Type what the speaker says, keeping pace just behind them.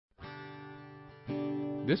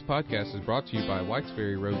This podcast is brought to you by Whites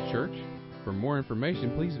Ferry Road Church. For more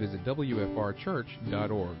information, please visit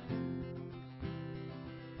wfrchurch.org.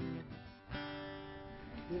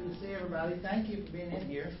 Good to see everybody. Thank you for being in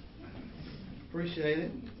here. Appreciate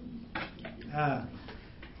it. Got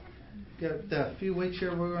a few weeks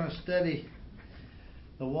here we're going to study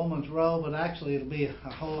the woman's role, but actually it'll be a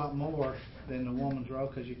whole lot more than the woman's role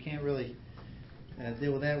because you can't really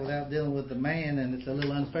deal with that without dealing with the man, and it's a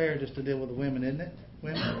little unfair just to deal with the women, isn't it?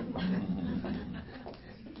 Women?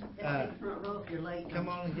 Front row if you're late. Come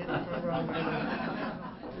on and get in the front row, baby.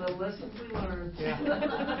 Little lessons we learned.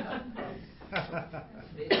 Yeah.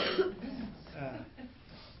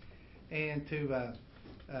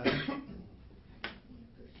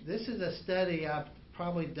 This is a study I've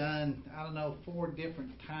probably done, 4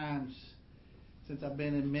 different times since I've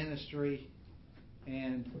been in ministry,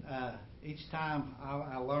 and each time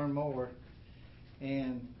I learn more,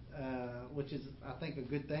 and which is, I think, a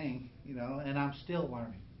good thing, and I'm still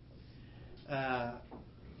learning.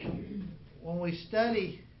 When we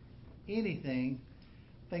study anything,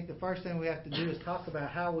 I think the first thing we have to do is talk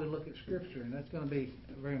about how we look at Scripture, and that's going to be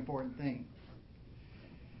a very important thing.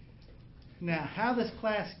 Now, how this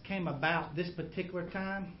class came about this particular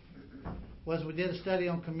time was we did a study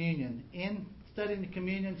on communion. In studying the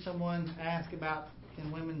communion, someone asked about,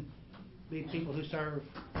 can women be people who serve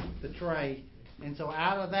the tray? And so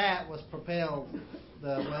out of that was propelled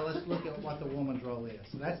let's look at what the woman's role is.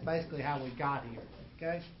 So that's basically how we got here.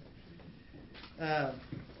 Okay?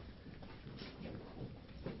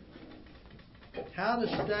 How to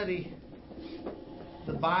study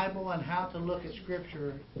the Bible and how to look at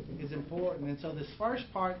Scripture is important. And so this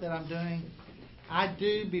first part that I'm doing, I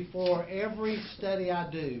do before every study I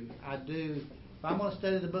do. If I'm going to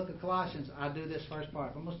study the book of Colossians, I do this first part.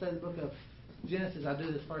 If I'm going to study the book of Genesis, I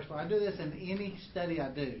do this first part. I do this in any study I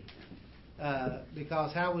do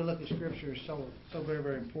because how we look at Scripture is so very,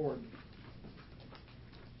 very important.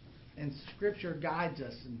 And Scripture guides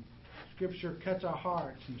us, and Scripture cuts our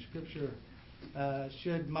hearts, and Scripture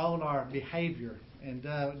should mold our behavior and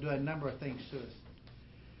do a number of things to us.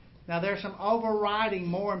 Now, there's some overriding,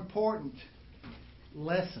 more important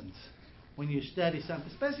lessons when you study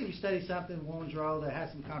something, especially if you study something, woman's role, that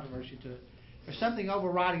has some controversy to it. There's something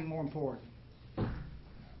overriding more important.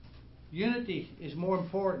 Unity is more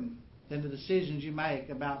important than the decisions you make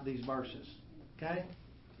about these verses, okay?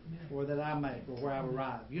 Or that I make, or where I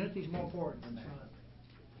arrive. Unity is more important than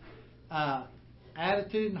that.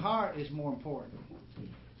 Attitude and heart is more important.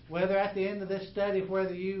 Whether at the end of this study,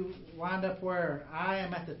 whether you wind up where I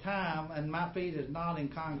am at the time and my feet is not in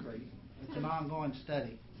concrete, it's an ongoing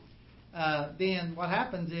study. Then what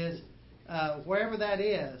happens is, wherever that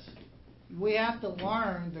is, we have to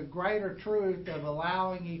learn the greater truth of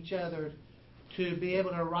allowing each other to be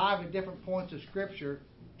able to arrive at different points of Scripture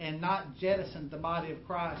and not jettison the body of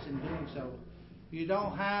Christ in doing so. You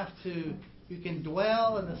don't have to. You can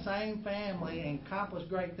dwell in the same family and accomplish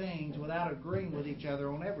great things without agreeing with each other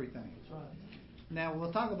on everything. That's right. Now,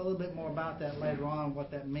 we'll talk a little bit more about that later on, what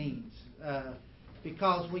that means.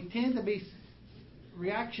 Because we tend to be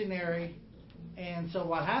reactionary, and so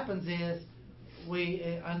what happens is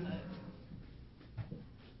we,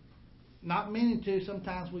 not meaning to,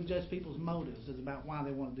 sometimes we judge people's motives as about why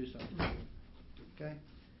they want to do something. Okay?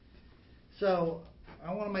 So,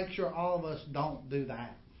 I want to make sure all of us don't do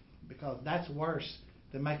that, because that's worse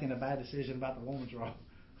than making a bad decision about the woman's role.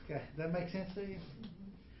 Okay, does that make sense to you?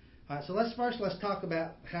 All right, so let's talk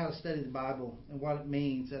about how to study the Bible and what it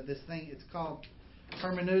means. This thing, it's called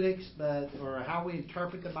hermeneutics, or how we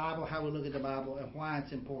interpret the Bible, how we look at the Bible, and why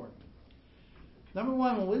it's important. Number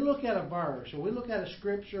one, when we look at a verse, or we look at a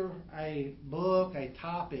scripture, a book, a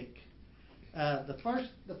topic, the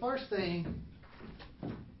first thing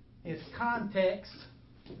is context.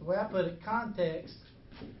 The way I put it, context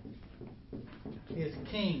is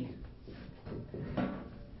king.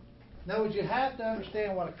 In other words, you have to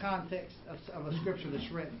understand what a context of a scripture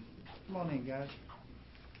that's written. Come on in, guys.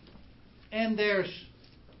 And there's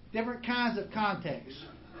different kinds of context.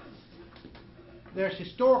 There's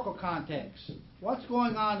historical context. What's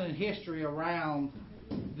going on in history around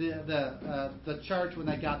the church when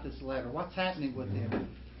they got this letter? What's happening with them?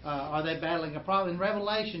 Are they battling a problem? In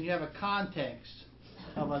Revelation, you have a context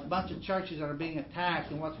of a bunch of churches that are being attacked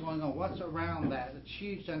and what's going on. What's around that? It's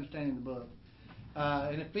huge to understanding the book.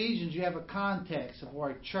 In Ephesians, you have a context of where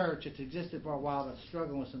a church that's existed for a while that's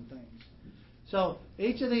struggling with some things. So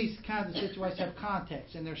each of these kinds of situations have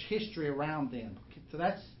context, and there's history around them. So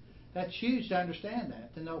that's huge to understand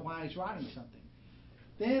that, to know why he's writing something.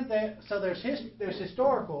 Then there's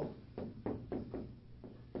historical.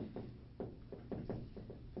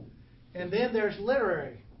 And then there's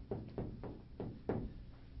literary.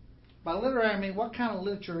 By literary, I mean, what kind of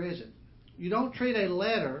literature is it? You don't treat a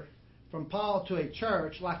letter from Paul to a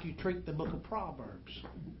church like you treat the book of Proverbs.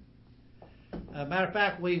 Matter of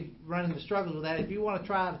fact, we've run into struggles with that. If you want to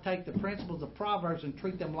try to take the principles of Proverbs and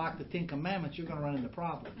treat them like the Ten Commandments, you're going to run into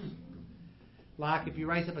problems. Like if you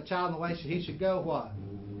raise up a child in the way he should go, what?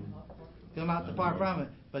 He'll not depart from it.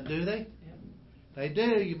 But do they? They do.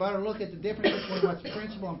 You better look at the difference between what's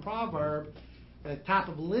principle and proverb, the type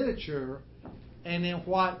of literature, and then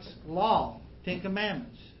what's law, Ten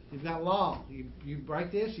Commandments. You've got law. You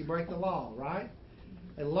break this, you break the law, right?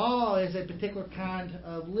 A law is a particular kind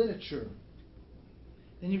of literature.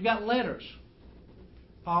 Then you've got letters.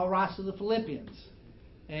 Paul writes to the Philippians.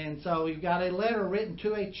 And so you've got a letter written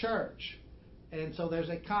to a church. And so there's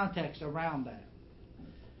a context around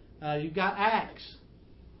that. You've got Acts.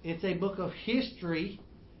 It's a book of history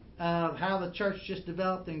of how the church just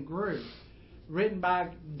developed and grew. Written by a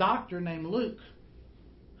doctor named Luke,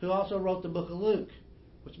 who also wrote the book of Luke.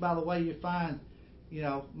 Which, by the way, you find,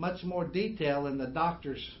 much more detail in the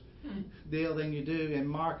doctor's deal than you do in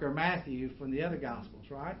Mark or Matthew from the other Gospels,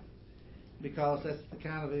 right? Because that's the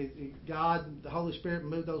kind of God, the Holy Spirit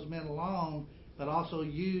moved those men along, but also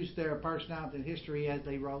used their personality and history as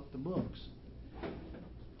they wrote the books.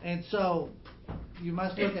 And so you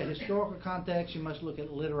must look at historical context. You must look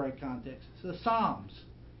at literary context. So the Psalms,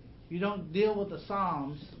 you don't deal with the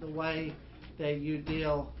Psalms the way that you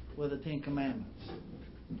deal with the Ten Commandments.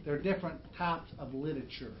 They're different types of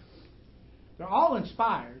literature. They're all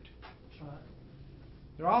inspired.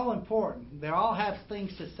 They're all important. They all have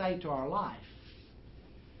things to say to our life.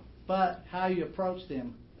 But how you approach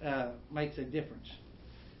them makes a difference.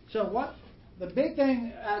 So what the big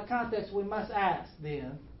thing out of context we must ask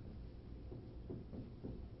then,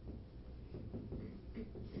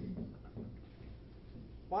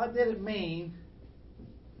 what did it mean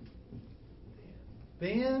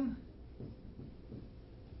then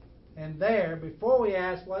and there, before we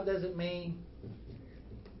ask what does it mean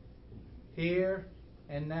here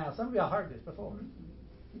and now? Some of y'all heard this before.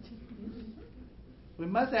 We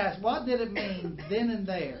must ask what did it mean then and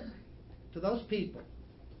there to those people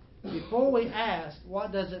before we ask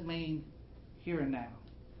what does it mean here and now.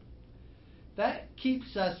 That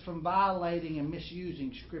keeps us from violating and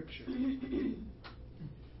misusing Scripture.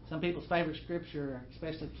 Some people's favorite Scripture,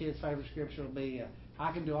 especially kids' favorite Scripture, will be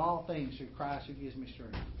I can do all things through Christ who gives me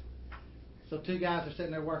strength. So two guys are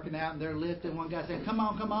sitting there working out and they're lifting. One guy saying, come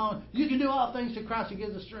on. You can do all things through Christ who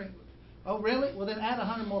gives us strength. Oh, really? Well, then add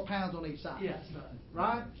 100 more pounds on each side. Yes.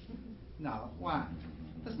 Right? No. Why?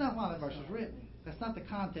 That's not why that verse was written. That's not the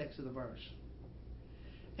context of the verse.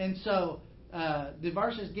 And so the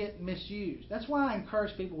verses get misused. That's why I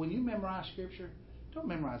encourage people, when you memorize Scripture, don't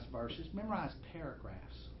memorize verses. Memorize paragraphs.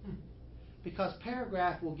 Because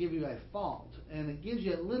paragraph will give you a thought. And it gives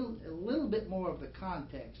you a little bit more of the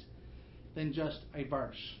context than just a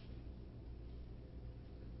verse.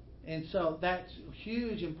 And so that's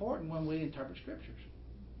huge important when we interpret Scriptures.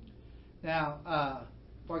 Now,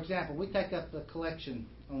 for example, we take up the collection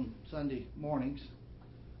on Sunday mornings.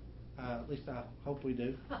 At least I hope we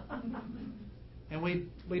do. And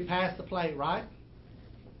we pass the plate, right?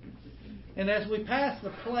 And as we pass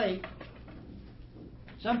the plate,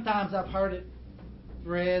 sometimes I've heard it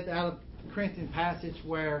read out of the Corinthian passage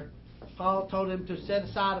where Paul told him to set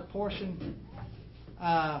aside a portion,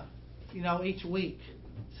 each week.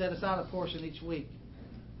 Set aside a portion each week.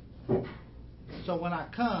 So when I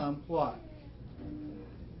come, what?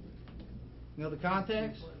 You know the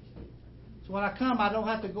context? So when I come, I don't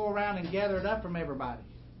have to go around and gather it up from everybody.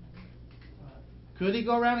 Could he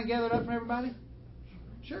go around and gather it up from everybody?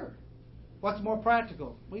 Sure. What's more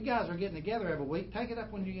practical? We guys are getting together every week. Take it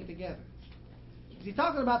up when you get together. Is he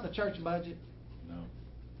talking about the church budget?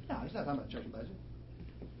 No, he's not talking about the church budget.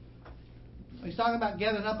 He's talking about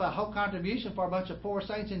gathering up a whole contribution for a bunch of poor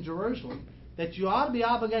saints in Jerusalem that you ought to be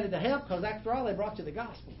obligated to help because after all they brought you the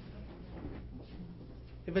gospel.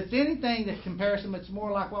 If it's anything that compares them, it's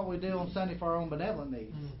more like what we do on Sunday for our own benevolent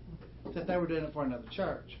needs. Except they were doing it for another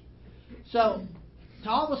church. So to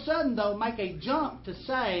all of a sudden though make a jump to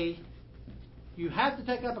say you have to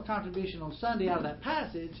take up a contribution on Sunday out of that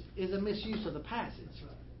passage is a misuse of the passage.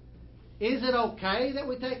 Is it okay that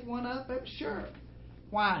we take one up? Sure.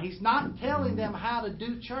 Why? He's not telling them how to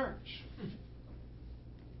do church.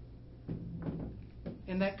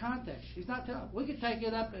 In that context. He's not telling. We could take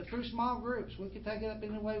it up through small groups. We could take it up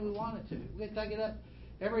any way we wanted to. We could take it up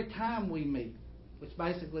every time we meet, which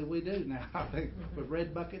basically we do now, I think, with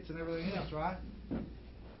red buckets and everything else, right?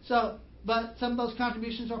 So, but some of those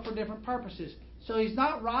contributions are for different purposes. So he's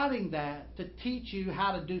not writing that to teach you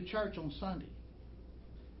how to do church on Sunday.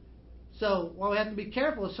 So what we have to be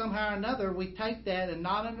careful is somehow or another we take that and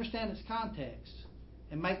not understand its context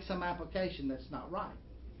and make some application that's not right.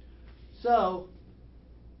 So,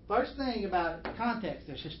 first thing about context,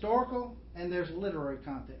 there's historical and there's literary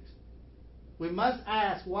context. We must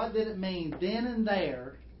ask, what did it mean then and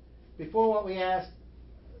there before we ask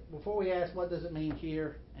what does it mean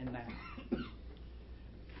here and now.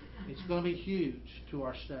 It's going to be huge to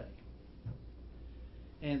our study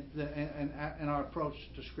and our approach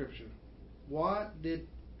to Scripture. What did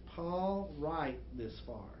Paul write this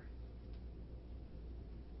far?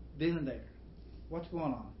 Then and there. What's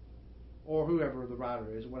going on? Or whoever the writer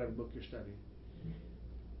is, whatever book you're studying.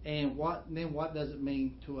 And what does it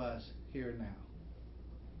mean to us here and now?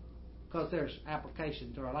 Because there's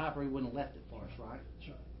application to our life, or he wouldn't have left it for us, right? That's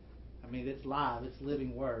right. I mean, it's live, it's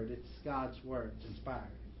living word, it's God's word, it's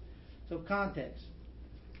inspired. So context.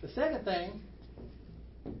 The second thing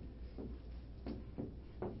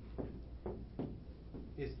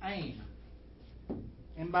is aim.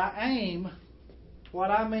 And by aim,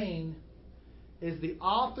 what I mean is the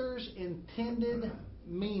author's intended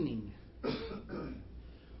meaning.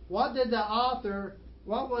 What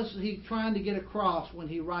was he trying to get across when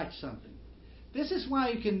he writes something? This is why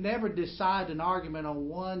you can never decide an argument on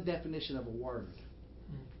one definition of a word.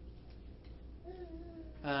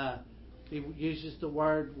 He uses the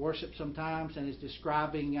word worship sometimes, and he's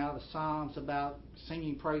describing out of the Psalms about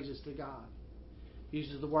singing praises to God. He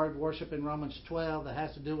uses the word worship in Romans 12 that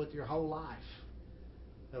has to do with your whole life,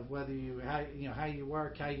 of whether how you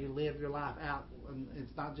work, how you live your life out. And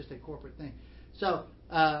it's not just a corporate thing. So,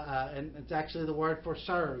 and it's actually the word for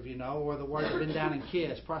serve, or the word bend down and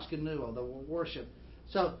kiss, proskuneo, the worship.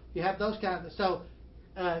 So you have those kinds of. So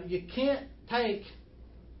you can't take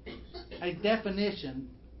a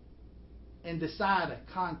definition and decide a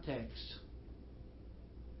context.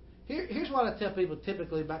 Here's what I tell people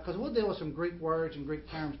typically about, because we'll deal with some Greek words and Greek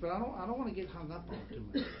terms, but I don't want to get hung up on it too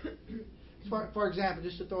much. For example,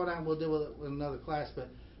 just to throw it out, we'll deal with it in another class, but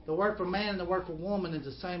the word for man and the word for woman is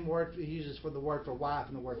the same word he uses for the word for wife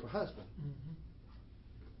and the word for husband.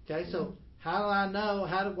 Okay, so how do I know?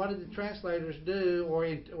 What did the translators do,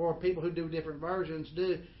 or people who do different versions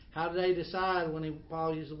do? How do they decide when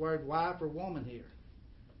Paul uses the word wife or woman here?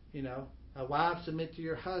 A wife, submit to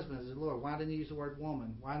your husband as the Lord. Why didn't he use the word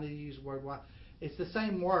woman? Why did he use the word wife? It's the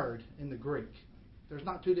same word in the Greek. There's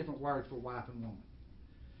not two different words for wife and woman.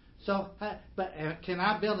 So, but can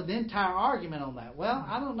I build an entire argument on that? Well,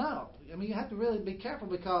 I don't know. I mean, you have to really be careful,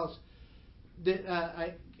 because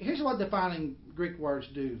here's what defining Greek words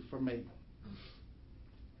do for me.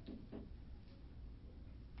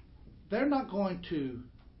 They're not going to.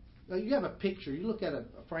 You have a picture. You look at a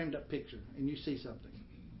framed up picture and you see something.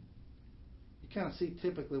 You kind of see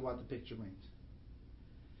typically what the picture means.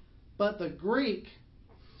 But the Greek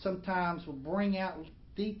sometimes will bring out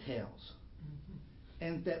details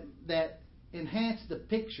and that enhance the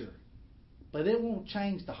picture, but it won't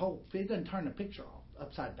change the whole. It doesn't turn the picture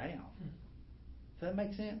upside down. Does that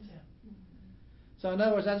make sense? Yeah. So in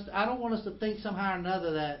other words, I don't want us to think somehow or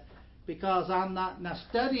another that because I'm not now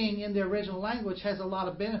studying in the original language has a lot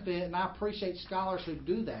of benefit, and I appreciate scholars who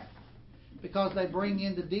do that because they bring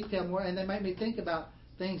in the detail more, and they make me think about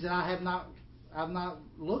things that I've not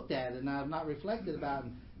looked at and I've not reflected about,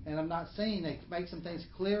 and I'm not seeing. They make some things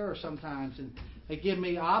clearer sometimes, and they give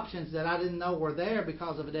me options that I didn't know were there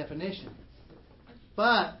because of a definition.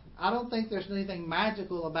 But I don't think there's anything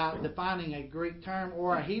magical about defining a Greek term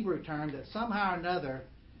or a Hebrew term that somehow or another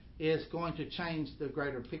is going to change the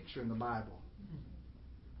greater picture in the Bible.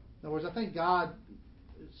 In other words, I think God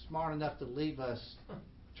is smart enough to leave us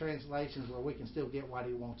translations where we can still get what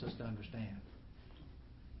He wants us to understand.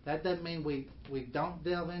 That doesn't mean we don't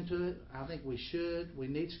delve into it. I think we should. We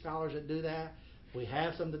need scholars that do that. We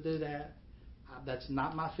have some to do that. That's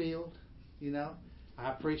not my field. I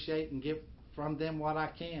appreciate and give from them what I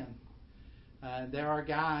can. There are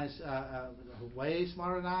guys way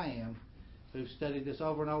smarter than I am who've studied this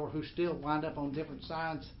over and over, who still wind up on different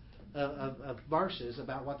sides of verses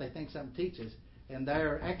about what they think something teaches, and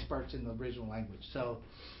they're experts in the original language. So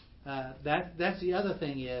that's the other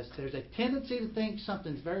thing is there's a tendency to think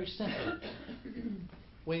something's very simple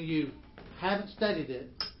when you haven't studied it,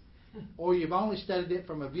 or you've only studied it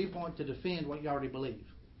from a viewpoint to defend what you already believe.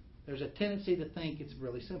 There's a tendency to think it's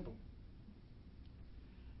really simple.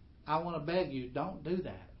 I want to beg you, don't do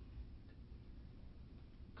that.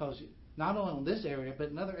 Because not only on this area,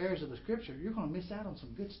 but in other areas of the Scripture, you're going to miss out on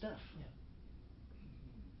some good stuff.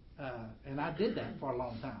 Yeah. And I did that for a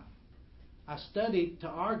long time. I studied to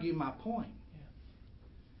argue my point.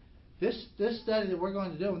 This study that we're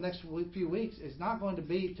going to do in the next few weeks is not going to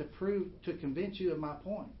be to convince you of my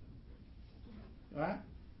point. Right?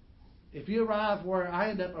 If you arrive where I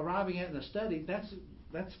end up arriving at in a study,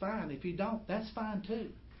 that's fine. If you don't, that's fine too.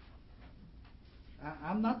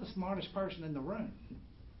 I'm not the smartest person in the room.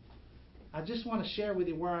 I just want to share with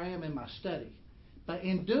you where I am in my study. But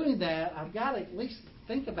in doing that, I've got to at least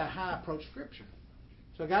think about how I approach Scripture.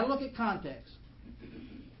 So I've got to look at context.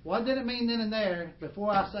 What did it mean then and there before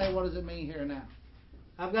I say what does it mean here and now?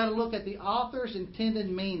 I've got to look at the author's intended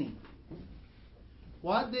meaning.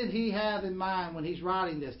 What did he have in mind when he's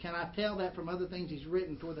writing this? Can I tell that from other things he's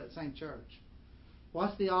written toward that same church?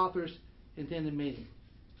 What's the author's intended meaning?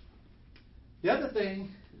 The other thing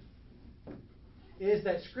is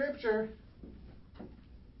that Scripture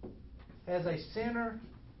has a center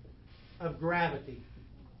of gravity.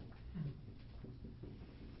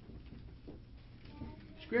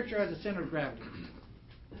 Scripture has a center of gravity.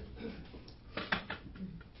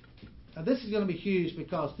 Now this is going to be huge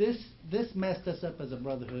because this messed us up as a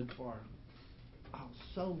brotherhood for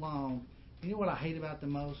so long. You know what I hate about the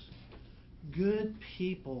most? Good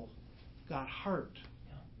people got hurt.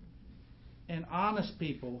 And honest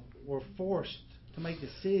people were forced to make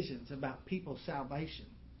decisions about people's salvation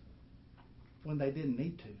when they didn't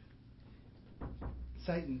need to.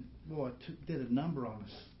 Satan, did a number on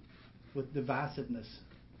us with divisiveness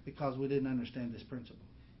because we didn't understand this principle.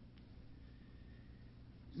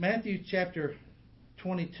 Matthew chapter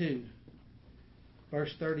 22,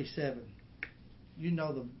 verse 37. You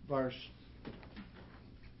know the verse.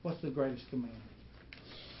 What's the greatest command?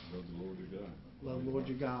 Love the Lord your God. Love the Lord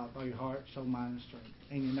your God with all your heart, soul, mind, and strength,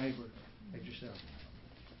 and your neighbor as yourself.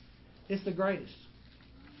 It's the greatest.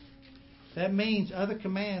 That means other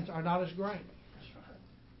commands are not as great. That's right.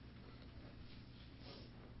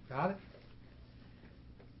 Got it?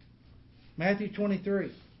 Matthew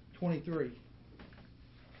 23.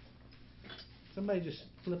 Somebody just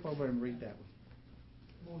flip over and read that one.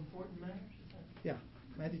 More important matters? Yeah,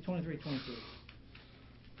 Matthew 23.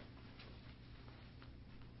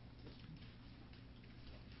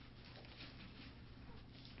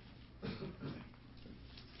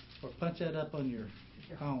 Or punch that up on your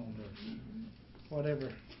phone or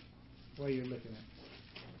whatever way you're looking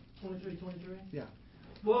at. 23. Yeah.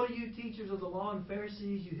 Woe to you, teachers of the law and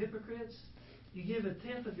Pharisees, you hypocrites! You give a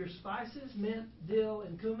tenth of your spices, mint, dill,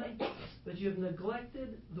 and cumin, but you have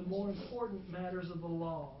neglected the more important matters of the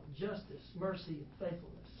law, justice, mercy, and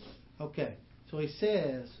faithfulness. Okay, so he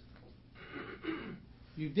says,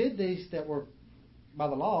 you did these that were by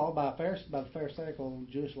the law, by the Pharisaical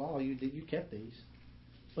Jewish law, you kept these,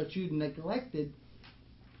 but you neglected,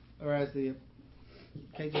 or as the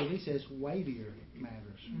KJV says, weightier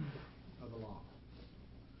matters of the law.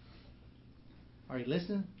 Are you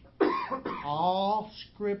listening? All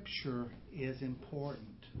Scripture is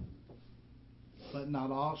important, but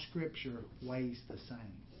not all Scripture weighs the same.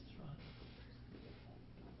 That's right.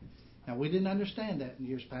 Now, we didn't understand that in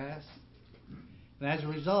years past. And as a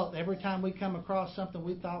result, every time we come across something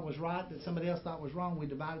we thought was right that somebody else thought was wrong, we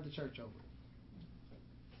divided the church over.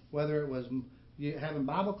 Whether it was having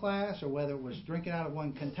Bible class, or whether it was drinking out of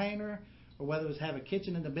one container, or whether it was have a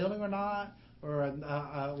kitchen in the building or not, or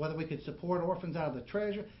whether we could support orphans out of the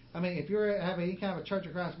treasure. I mean, if you're having any kind of a Church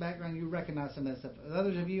of Christ background, you recognize some of that stuff.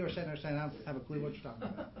 Others of you are sitting there saying, I don't have a clue what you're talking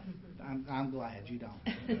about. I'm glad you don't.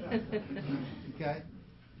 Okay?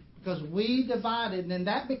 Because we divided, and then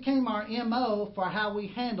that became our MO for how we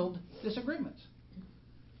handled disagreements.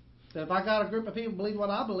 So if I got a group of people who believed what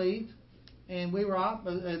I believed, and we were off,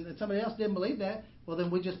 and somebody else didn't believe that, well,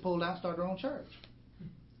 then we just pulled out and started our own church.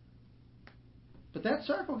 But that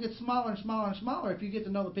circle gets smaller and smaller and smaller if you get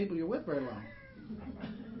to know the people you're with very long.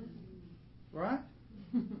 Right?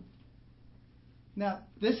 Now,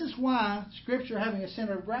 this is why Scripture having a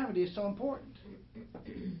center of gravity is so important.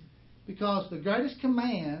 Because the greatest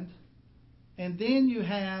command, and then you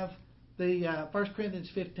have the 1 Corinthians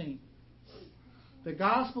 15. The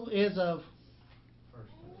gospel is of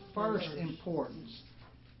first importance.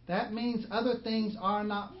 That means other things are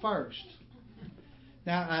not first.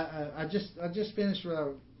 Now, I just finished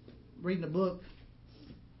reading a book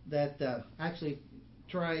that actually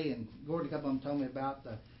Trey and Gordon, a couple of them told me about.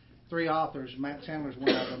 The three authors, Matt Chandler's one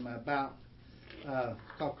of them, about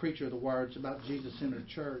called Creature of the Word. It's about Jesus-centered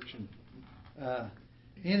church. And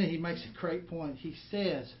in it, he makes a great point. He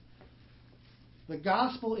says, the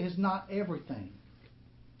gospel is not everything,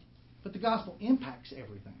 but the gospel impacts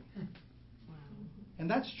everything. And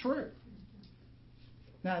that's true.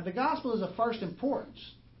 Now, the gospel is of first importance.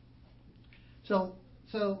 So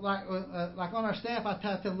like on our staff, I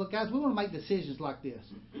tell them, look, guys, we want to make decisions like this.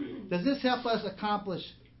 Does this help us accomplish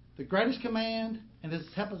the greatest command, and does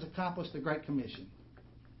it help us accomplish the Great Commission?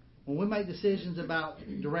 When we make decisions about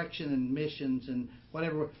direction and missions and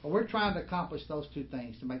whatever, we're trying to accomplish those two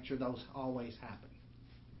things to make sure those always happen.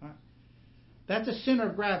 Right? That's a center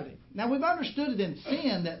of gravity. Now, we've understood it in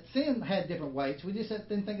sin, that sin had different weights. We just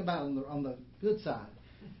didn't think about it on the good side.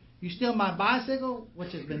 You steal my bicycle,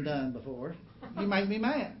 which has been done before, you make me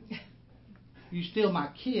mad. You steal my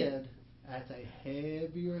kid, that's a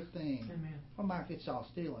heavier thing. Amen. Well, Mike, it's all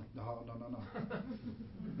stealing. No.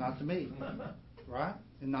 Not to me. Right?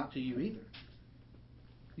 And not to you either.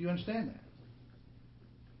 You understand that?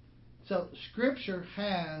 So, Scripture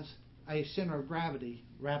has a center of gravity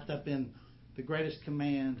wrapped up in the greatest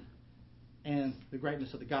command and the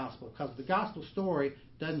greatness of the gospel. Because the gospel story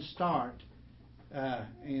doesn't start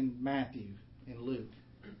in Matthew and Luke.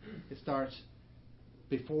 It starts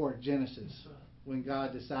before Genesis, when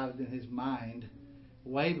God decided in His mind,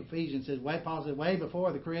 Ephesians says, way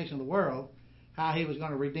before the creation of the world, how He was going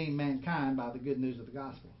to redeem mankind by the good news of the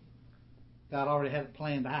gospel. God already had it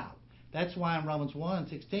planned out. That's why in Romans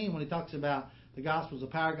 1:16, when He talks about the gospel is the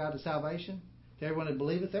power of God to salvation, to everyone who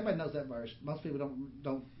believeth, everybody knows that verse. Most people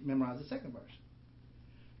don't memorize the second verse.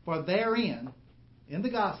 For therein, in the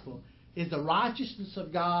gospel, is the righteousness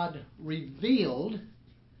of God revealed.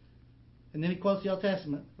 And then he quotes the Old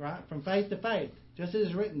Testament, right? From faith to faith. Just as it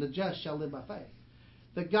is written, the just shall live by faith.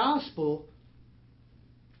 The gospel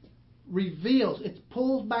reveals, it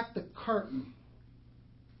pulls back the curtain.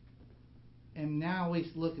 And now we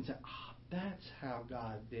look and say, that's how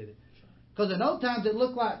God did it. Because in old times it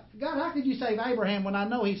looked like, God, how could you save Abraham when I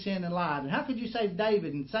know he sinned and lied? And how could you save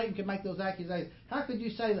David and Satan could make those accusations? How could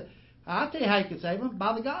you save that? I'll tell you how you could save him.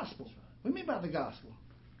 By the gospel. What do you mean by the gospel?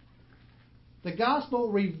 The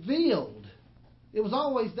gospel revealed. It was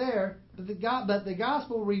always there, but the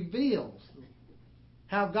gospel reveals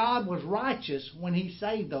how God was righteous when He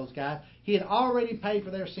saved those guys. He had already paid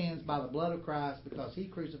for their sins by the blood of Christ because He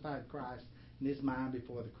crucified Christ in His mind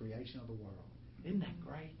before the creation of the world. Isn't that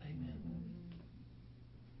great? Amen.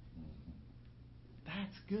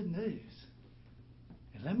 That's good news.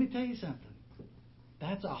 And let me tell you something.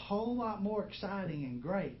 That's a whole lot more exciting and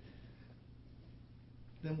great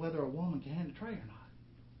than whether a woman can hand a tray or not.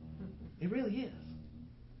 It really is.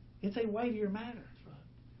 It's a weightier matter.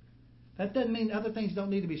 That doesn't mean other things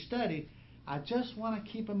don't need to be studied. I just want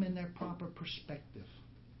to keep them in their proper perspective.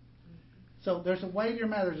 So there's a weightier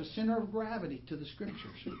matter. There's a center of gravity to the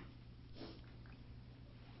Scriptures.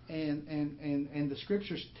 And the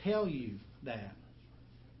Scriptures tell you that.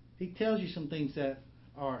 He tells you some things that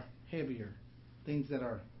are heavier, things that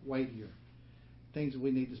are weightier, things that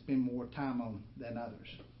we need to spend more time on than others.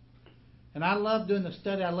 And I love doing the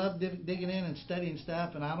study. I love digging in and studying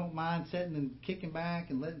stuff, and I don't mind sitting and kicking back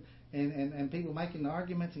and letting and people making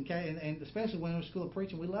arguments and especially when we're in school of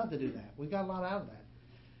preaching, we love to do that. We got a lot out of that.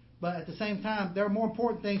 But at the same time, there are more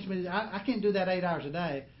important things for me. I can't do that 8 hours a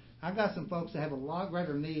day. I've got some folks that have a lot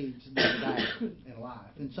greater needs than that in life,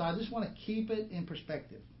 and so I just want to keep it in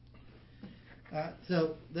perspective.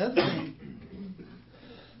 So the other thing,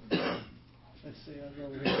 let's see, I'll go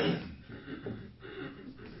over here,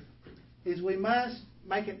 is we must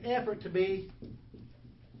make an effort to be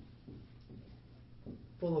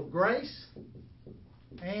full of grace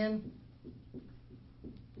and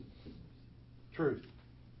truth.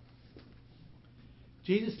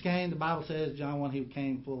 Jesus came, the Bible says, John 1, He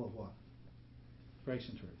came full of what? Grace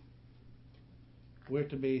and truth. We're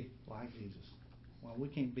to be like Jesus. Well, we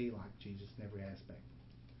can't be like Jesus in every aspect.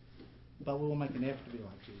 But we will make an effort to be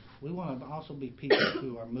like Jesus. We want to also be people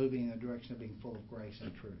who are moving in the direction of being full of grace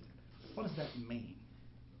and truth. What does that mean?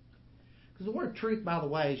 Because the word truth, by the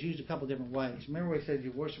way, is used a couple different ways. Remember where He said,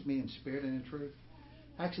 you worship me in spirit and in truth?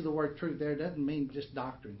 Actually, the word truth there doesn't mean just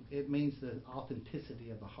doctrine. It means the authenticity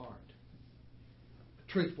of the heart.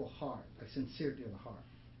 A truthful heart. A sincerity of the heart.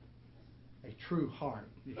 A true heart,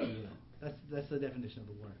 if you will. That's the definition of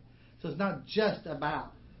the word. So it's not just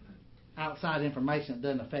about outside information that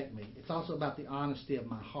doesn't affect me. It's also about the honesty of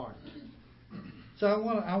my heart. So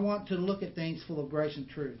I want to look at things full of grace and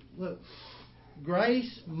truth. Look,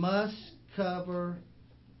 grace must cover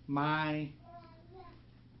my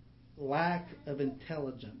lack of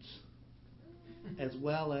intelligence as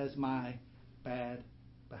well as my bad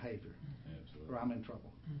behavior. Absolutely. Or I'm in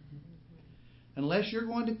trouble. Unless you're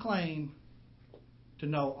going to claim to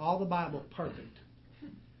know all the Bible perfect,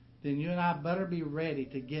 then you and I better be ready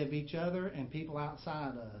to give each other and people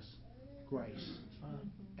outside us grace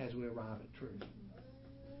as we arrive at truth.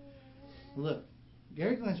 Look,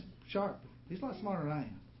 Gary Glenn's sharp. He's a lot smarter than I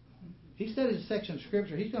am. He studies a section of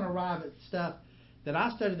Scripture. He's going to arrive at stuff that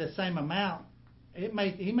I studied the same amount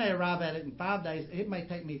he may arrive at it in 5 days. It may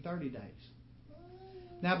take me 30 days.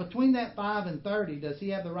 Now, between that 5 and 30, does he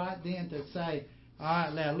have the right then to say, all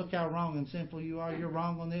right, now look how wrong and sinful you are. You're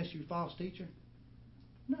wrong on this, you false teacher?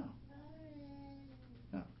 No.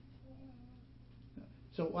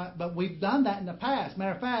 So, but we've done that in the past.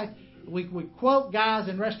 Matter of fact, we quote guys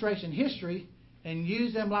in Restoration history and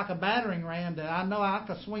use them like a battering ram that I know I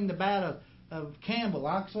could swing the bat of Campbell.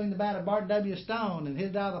 I could swing the bat of Barton W. Stone and hit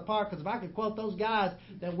it out of the park. Because if I could quote those guys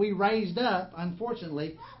that we raised up,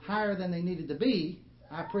 unfortunately, higher than they needed to be,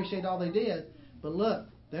 I appreciate all they did. But look,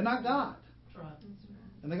 they're not God.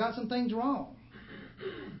 And they got some things wrong.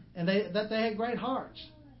 And they had great hearts.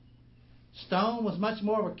 Stone was much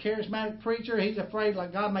more of a charismatic preacher. He's afraid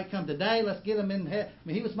like God may come today. Let's get him in heaven. I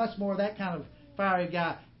mean, he was much more that kind of fiery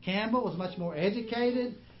guy. Campbell was much more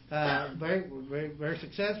educated, very, very, very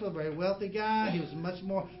successful, very wealthy guy. He was much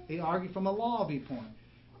more. He argued from a law viewpoint.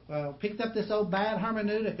 Picked up this old bad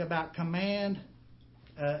hermeneutic about command,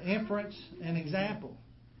 inference, and example.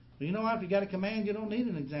 Well, you know what? If you got a command, you don't need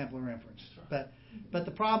an example or inference. But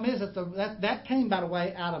the problem is that came, by the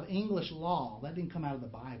way, out of English law. That didn't come out of the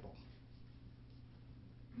Bible.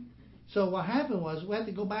 So what happened was we had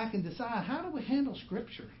to go back and decide, how do we handle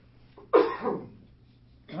Scripture?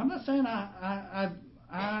 And I'm not saying I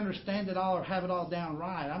understand it all or have it all down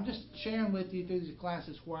right. I'm just sharing with you through these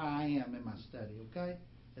classes where I am in my study, okay?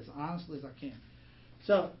 As honestly as I can.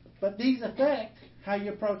 So, but these affect how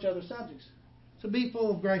you approach other subjects. So be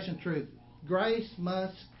full of grace and truth. Grace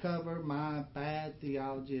must cover my bad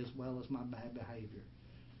theology as well as my bad behavior.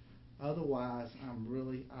 Otherwise,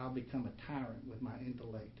 I'll become a tyrant with my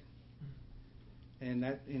intellect. And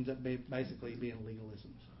that ends up basically being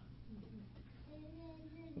legalism.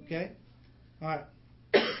 Okay? All right.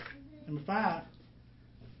 Number 5.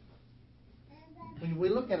 When we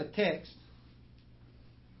look at a text,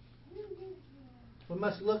 we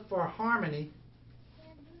must look for harmony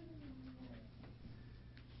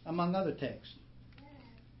among other texts.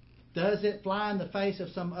 Does it fly in the face of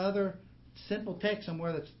some other simple text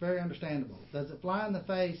somewhere that's very understandable? Does it fly in the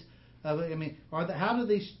face of, how do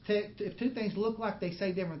these if two things look like they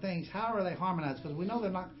say different things, how are they harmonized? Because we know they're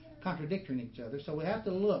not contradicting each other. So we have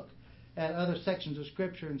to look at other sections of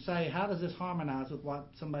Scripture and say, how does this harmonize with what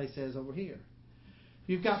somebody says over here?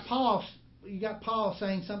 You've got Paul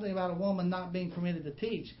saying something about a woman not being permitted to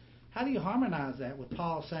teach. How do you harmonize that with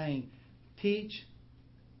Paul saying, teach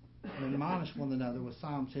and admonish one another with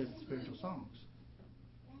psalms, hymns, and spiritual songs?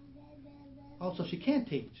 Also, she can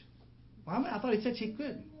teach. Well, I thought he said she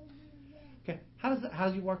couldn't. Okay, how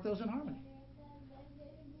do you work those in harmony?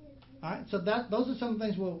 All right, so those are some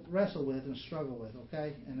things we'll wrestle with and struggle with.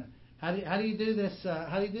 Okay, and how do you do this?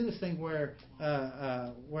 How do you do this thing where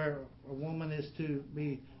a woman is to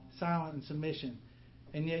be silent and submission,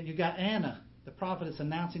 and yet you got Anna, the prophetess,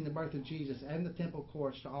 announcing the birth of Jesus and the temple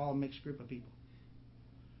courts to all a mixed group of people.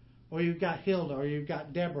 Or you've got Hilda, or you've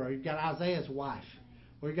got Deborah, or you've got Isaiah's wife,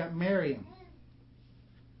 or you've got Miriam,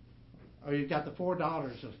 or you've got the 4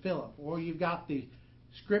 daughters of Philip, or you've got the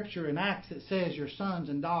Scripture in Acts that says your sons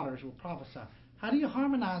and daughters will prophesy. How do you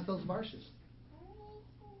harmonize those verses?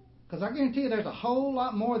 Because I guarantee you there's a whole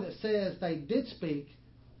lot more that says they did speak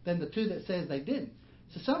than the 2 that says they didn't.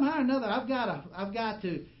 So somehow or another, I've got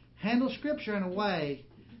to handle Scripture in a way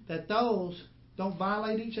that those don't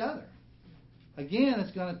violate each other. Again,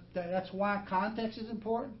 that's why context is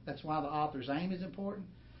important. That's why the author's aim is important.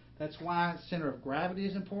 That's why center of gravity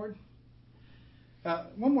is important.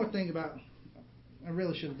 One more thing I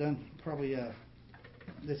really should have done probably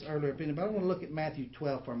this earlier opinion, but I want to look at Matthew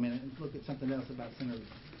 12 for a minute and look at something else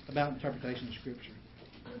about interpretation of Scripture.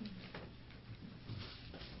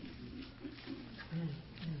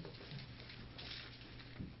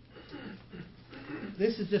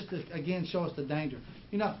 This is just to, again, show us the danger.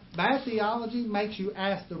 Bad theology makes you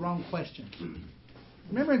ask the wrong questions.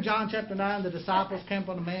 Remember in John chapter 9, the disciples came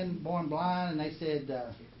upon a man born blind, and they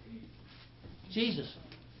said, Jesus,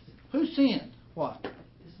 who sinned? What?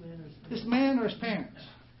 This man or his parents?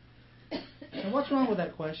 And what's wrong with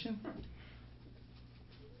that question?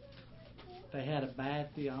 They had a bad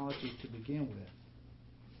theology to begin with.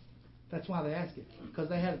 That's why they asked it. Because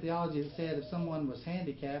they had a theology that said if someone was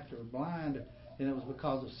handicapped or blind, then it was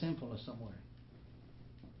because of sinfulness somewhere.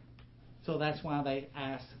 So that's why they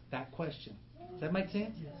asked that question. Does that make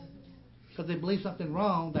sense? Because they believe something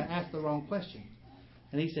wrong, they asked the wrong question.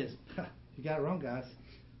 And he says, you got it wrong, guys.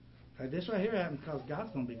 This right here happened because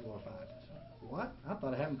God's going to be glorified. What? I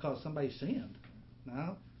thought it happened because somebody sinned.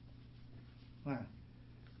 No. Why?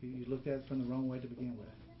 You looked at it from the wrong way to begin with.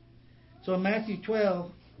 So in Matthew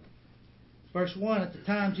 12, Verse 1, at the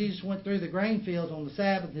time Jesus went through the grain fields on the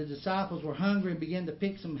Sabbath, his disciples were hungry and began to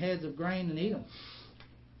pick some heads of grain and eat them.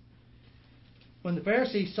 When the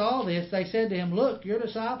Pharisees saw this, they said to him, "Look, your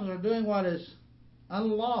disciples are doing what is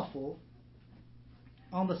unlawful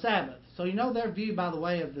on the Sabbath." So you know their view, by the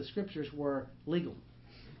way, of the Scriptures were legal.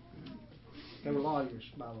 They were lawyers,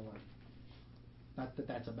 by the way. Not that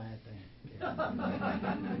that's a bad thing.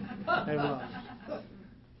 They were lawyers.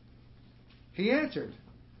 He answered.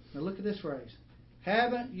 Now look at this phrase.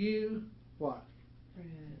 Haven't you what?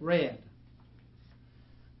 Read.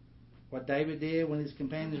 What David did when his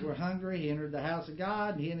companions were hungry, he entered the house of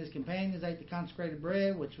God, and he and his companions ate the consecrated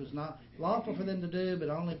bread, which was not lawful for them to do, but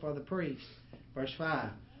only for the priest. Verse 5.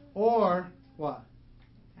 Or, what?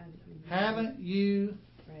 Haven't you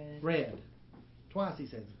read? Twice he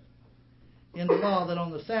says it. In the law that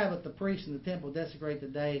on the Sabbath the priests in the temple desecrate the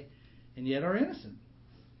day and yet are innocent.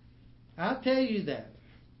 I tell you that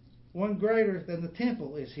one greater than the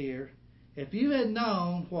temple is here. If you had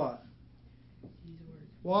known what?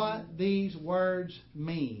 What these words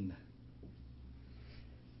mean.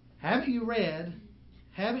 Haven't you read,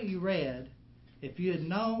 if you had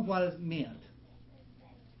known what it meant?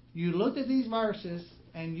 You looked at these verses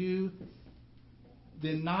and you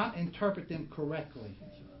did not interpret them correctly.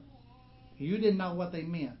 You didn't know what they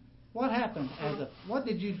meant. What happened what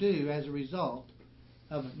did you do as a result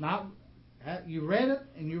of not? You read it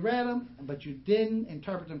and you read them, but you didn't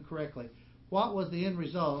interpret them correctly. What was the end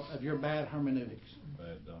result of your bad hermeneutics?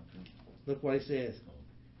 Bad doctrine. Look what he says.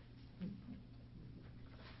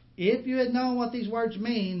 If you had known what these words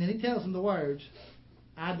mean, then he tells them the words,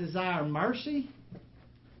 I desire mercy,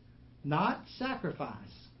 not sacrifice.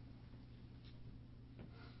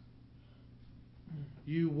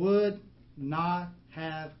 You would not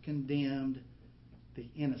have condemned the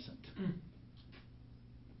innocent.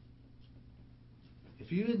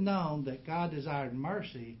 If you had known that God desired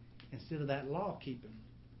mercy instead of that law keeping,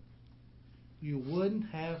 you wouldn't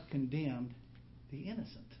have condemned the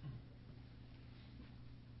innocent.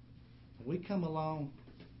 We come along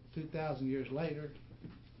 2,000 years later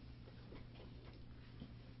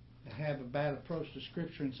and have a bad approach to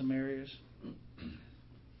Scripture in some areas,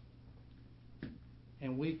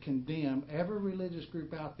 and we condemn every religious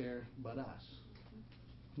group out there but us.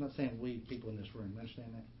 I'm not saying we, people in this room,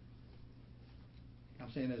 understand that?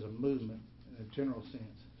 I'm saying as a movement in a general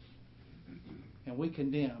sense. And we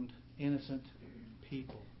condemned innocent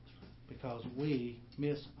people because we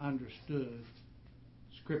misunderstood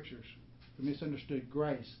Scriptures. We misunderstood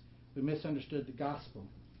grace. We misunderstood the gospel.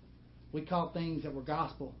 We called things that were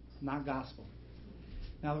gospel not gospel.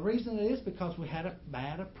 Now the reason it is because we had a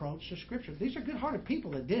bad approach to Scripture. These are good-hearted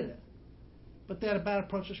people that did it, but they had a bad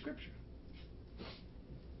approach to Scripture.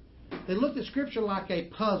 They looked at Scripture like a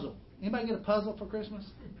puzzle. Anybody get a puzzle for Christmas?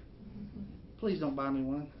 Please don't buy me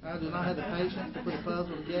one. I do not have the patience to put a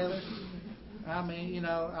puzzle together. I mean,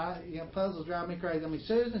 puzzles drive me crazy. I mean,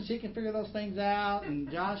 Susan, she can figure those things out, and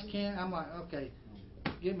Josh can't. I'm like, okay,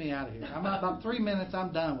 get me out of here. I'm about 3 minutes.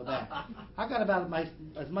 I'm done with that. I got about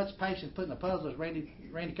as much patience putting a puzzle as Randy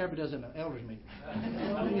Kirby does in the elders meeting.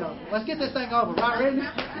 Let's get this thing over, right, Randy?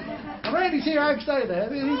 Randy's here. I can say that. I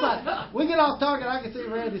mean, he's like, we get off target. I can see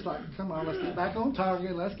Randy's like, come on, let's get back on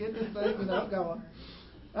target. Let's get this thing, going.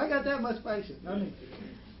 I got that much patience. I mean,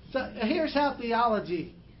 so here's how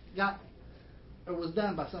theology was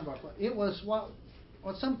done by some of our. It was what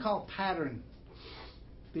some call pattern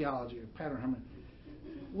theology or pattern hermeneutics.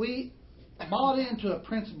 We bought into a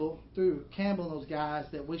principle through Campbell and those guys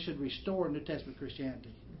that we should restore New Testament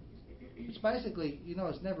Christianity. It's basically,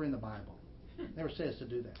 it's never in the Bible. It never says to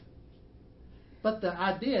do that. But the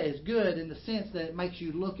idea is good in the sense that it makes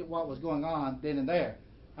you look at what was going on then and there.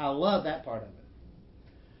 I love that part of it.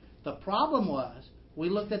 The problem was we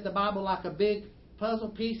looked at the Bible like a big puzzle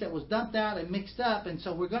piece that was dumped out and mixed up, and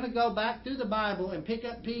so we're going to go back through the Bible and pick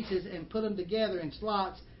up pieces and put them together in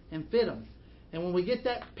slots and fit them. And when we get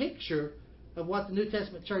that picture of what the New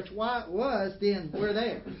Testament church was, then we're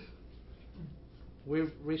there.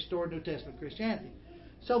 We've restored New Testament Christianity.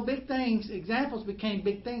 So big things, examples became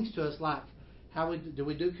big things to us, like do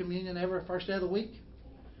we do communion every first day of the week?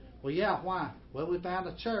 Well, yeah, why? Well, we found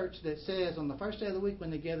a church that says on the first day of the week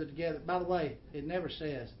when they gather together, by the way, it never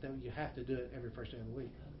says that you have to do it every first day of the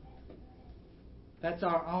week. That's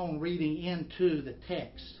our own reading into the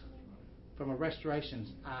text from a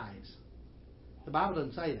restoration's eyes. The Bible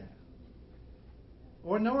doesn't say that.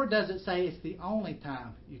 Nor does it say it's the only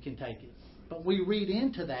time you can take it. But we read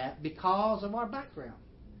into that because of our background.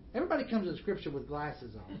 Everybody comes to Scripture with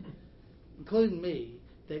glasses on, including me,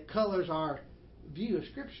 that colors our view of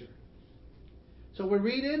Scripture. So we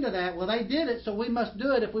read into that, well, they did it, so we must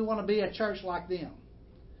do it if we want to be a church like them.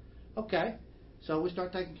 Okay. So we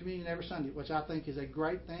start taking communion every Sunday, which I think is a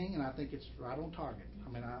great thing, and I think it's right on target. I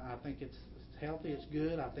mean, I think it's healthy, it's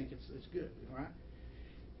good. I think it's good,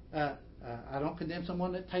 right? I don't condemn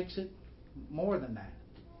someone that takes it more than that.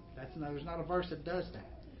 There's not a verse that does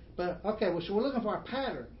that. But okay, well, so we're looking for a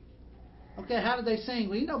pattern. Okay, how did they sing?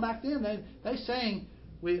 Well, you know, back then they sang.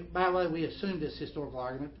 By the way, we assumed this historical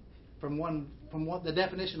argument from what the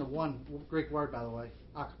definition of one Greek word, by the way,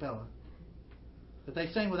 a cappella, that they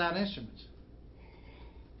sang without instruments.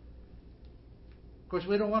 Of course,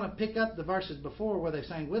 we don't want to pick up the verses before where they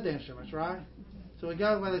sang with instruments, right? So we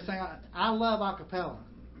go where they sang. I love a cappella.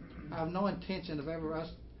 I have no intention of ever us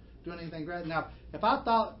doing anything great. Now, if I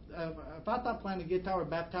thought playing the guitar would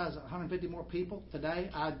baptize 150 more people today,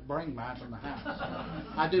 I'd bring mine from the house.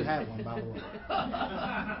 I do have one, by the way.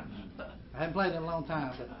 I haven't played it in a long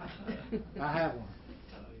time, but I have one.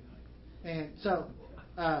 And so,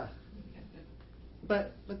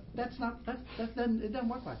 but that's not it doesn't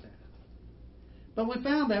work like that. But we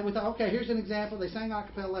found that we thought, okay, here's an example. They sang a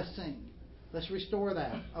cappella. Let's sing. Let's restore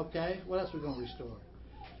that. Okay, what else are we going to restore?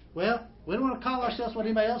 Well, we don't want to call ourselves what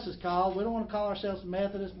anybody else is called. We don't want to call ourselves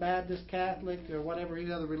Methodist, Baptist, Catholic, or whatever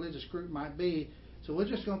any other religious group might be. So we're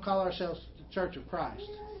just going to call ourselves the Church of Christ.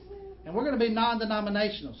 And we're going to be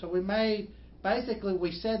non-denominational. So we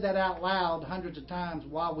said that out loud hundreds of times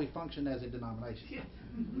while we functioned as a denomination.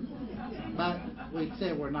 But we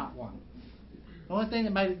said we're not one. The only thing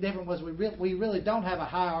that made it different was we really don't have a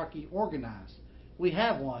hierarchy organized. We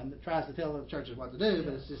have one that tries to tell other churches what to do,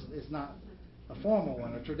 but it's not a formal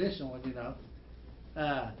one, a traditional one, you know.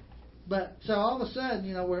 But so all of a sudden,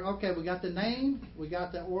 you know, we got the name, we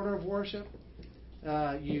got the order of worship.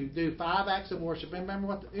 You do 5 acts of worship.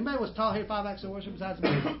 Remember anybody was taught here 5 acts of worship besides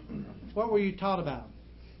me? What were you taught about?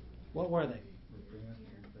 What were they?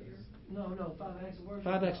 No, 5 acts of worship.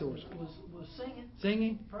 5 acts of worship Was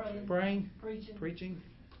singing, praying, preaching,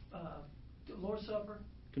 Lord's Supper,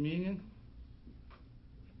 communion.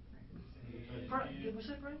 Did we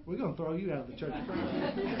say pray? We're going to throw you out of the church.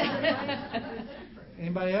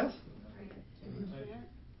 Anybody else?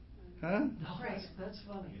 Huh? No, that's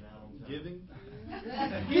funny. Giving?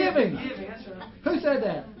 Giving. That's right. Who said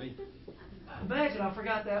that? Imagine I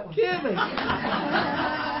forgot that one. Giving.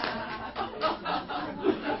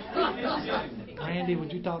 Randy,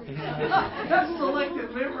 would you talk to him? That's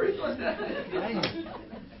selective memory.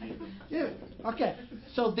 Yeah. Okay.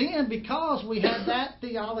 So then, because we had that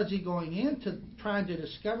theology going into trying to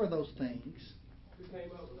discover those things. Who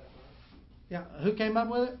came up with that? Yeah. Who came up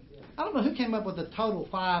with it? I don't know who came up with the total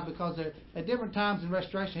 5, because at different times in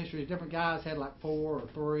Restoration history, different guys had like 4 or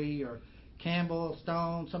 3, or Campbell,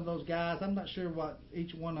 Stone, some of those guys. I'm not sure what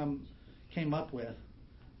each one of them came up with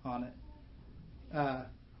on it.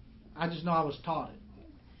 I just know I was taught it.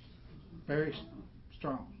 Very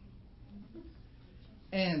strong.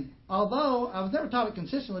 And although I was never taught it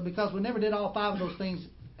consistently, because we never did all 5 of those things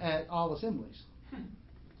at all assemblies.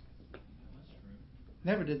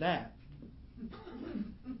 Never did that.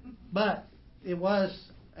 But it was,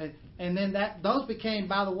 and then those became,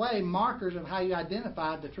 by the way, markers of how you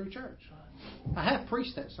identified the true church. I have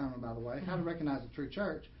preached that sermon, by the way, how to recognize the true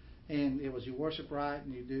church, and it was you worship right,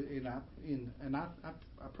 and you do, and I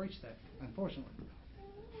preached that. Unfortunately,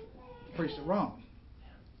 preached it wrong.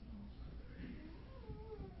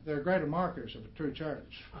 There are greater markers of a true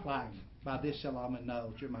church, like by this shall all men know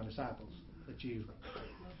that you're my disciples, that you,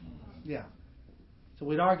 yeah. So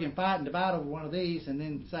we'd argue and fight and divide over one of these, and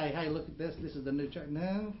then say, hey, look at this. This is the new church.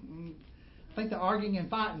 No, I think the arguing and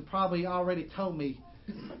fighting probably already told me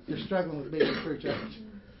you're struggling with being a true church.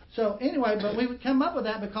 So anyway, but we would come up with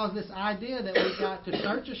that because this idea that we got to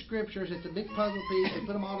search the scriptures, it's a big puzzle piece, and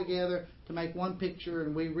put them all together to make one picture,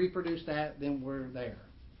 and we reproduce that, then we're there.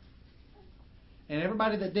 And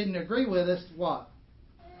everybody that didn't agree with us, what?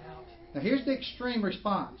 Now here's the extreme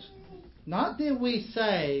response. Not did we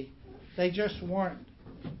say they just weren't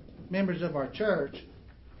members of our church.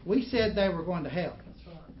 We said they were going to hell. That's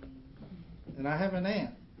right. And I have an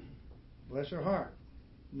aunt. Bless her heart.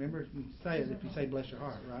 Remember, you can say it if you say bless your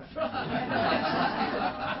heart, right?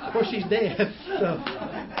 Of course, she's dead. So,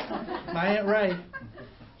 my Aunt Ray,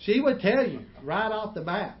 she would tell you right off the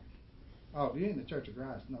bat, oh, if you're in the Church of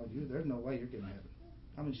Christ, no, there's no way you're getting heaven.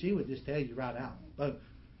 I mean, she would just tell you right out. But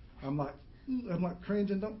I'm like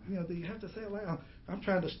cringing. Do you have to say it loud? I'm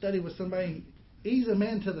trying to study with somebody, ease them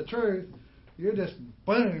into the truth. You're just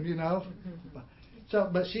boom, So,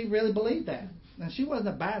 but she really believed that. And she wasn't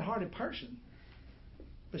a bad-hearted person.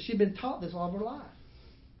 But she'd been taught this all of her life.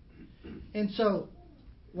 And so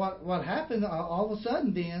what happened all of a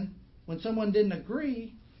sudden then when someone didn't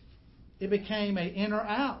agree, it became a in or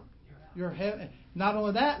out. Not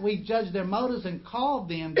only that, we judged their motives and called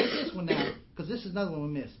them, get this one now, because this is another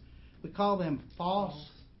one we missed. We call them false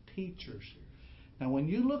teachers. Now, when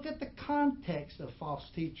you look at the context of false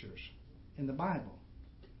teachers in the Bible,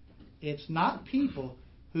 it's not people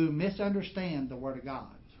who misunderstand the Word of God.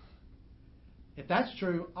 If that's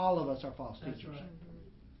true, all of us are false teachers. Right.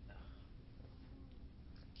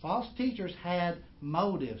 False teachers had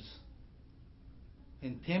motives.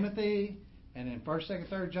 In Timothy and in 1st, 2nd,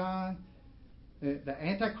 3rd John, the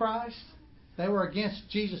Antichrist, they were against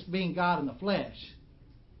Jesus being God in the flesh.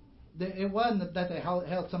 It wasn't that they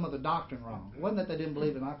held some other doctrine wrong. It wasn't that they didn't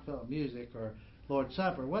believe in acapella music or Lord's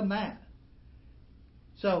Supper. It wasn't that.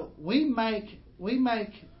 So we make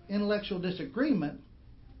intellectual disagreement,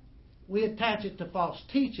 we attach it to false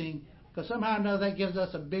teaching, because somehow or another that gives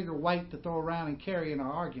us a bigger weight to throw around and carry in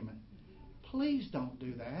our argument. Please don't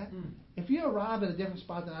do that. If you arrive at a different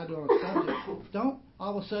spot than I do on a subject, don't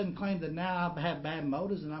all of a sudden claim that now I have bad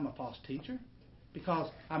motives and I'm a false teacher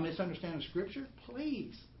because I misunderstand the Scripture.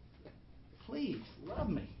 Please, love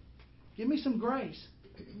me. Give me some grace.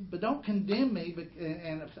 But don't condemn me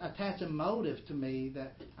and attach a motive to me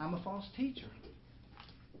that I'm a false teacher.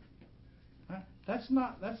 Right? That's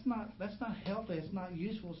not healthy. It's not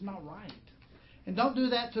useful. It's not right. And don't do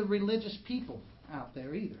that to religious people out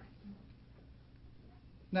there either.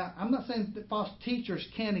 Now, I'm not saying that false teachers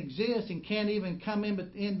can't exist and can't even come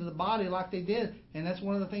into the body like they did. And that's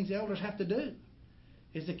one of the things the elders have to do,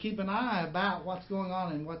 is to keep an eye about what's going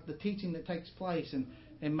on and what the teaching that takes place,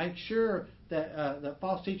 and make sure that that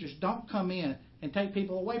false teachers don't come in and take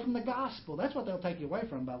people away from the gospel. That's what they'll take you away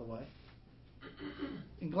from, by the way.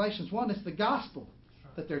 In Galatians 1, it's the gospel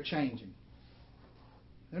that they're changing.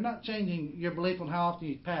 They're not changing your belief on how often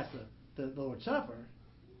you pass the Lord's Supper.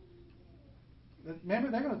 Remember,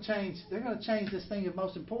 they're going to change. They're going to change this thing of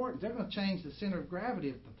most importance. They're going to change the center of gravity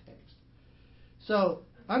of the text. So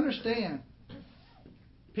understand,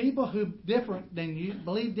 people who believe different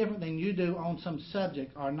than you do on some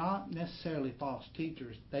subject are not necessarily false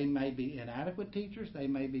teachers. They may be inadequate teachers. They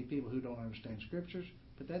may be people who don't understand Scriptures.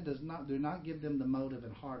 But that do not give them the motive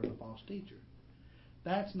and heart of a false teacher.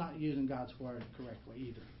 That's not using God's Word correctly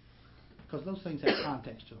either, because those things have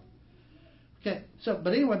context to them. Okay,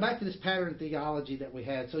 but anyway, back to this pattern theology that we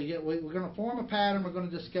had. So we're going to form a pattern. We're going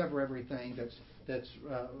to discover everything that's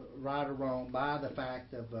right or wrong by the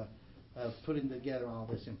fact of putting together all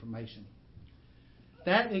this information.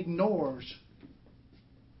 That ignores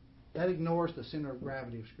the center of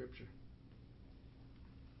gravity of Scripture.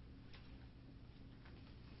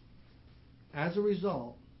 As a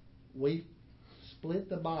result, we split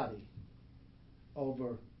the body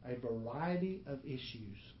over a variety of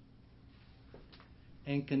issues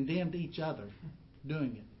and condemned each other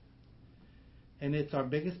doing it. And it's our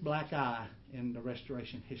biggest black eye in the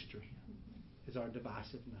Restoration history, is our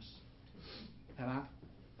divisiveness. And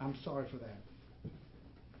I'm sorry for that.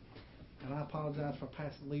 And I apologize for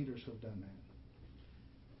past leaders who have done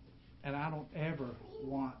that. And I don't ever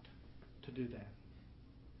want to do that.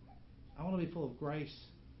 I want to be full of grace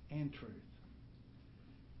and truth.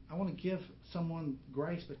 I want to give someone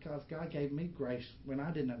grace because God gave me grace when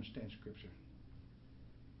I didn't understand Scripture.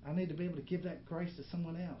 I need to be able to give that grace to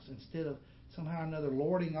someone else instead of somehow or another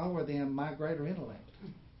lording over them my greater intellect.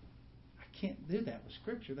 I can't do that with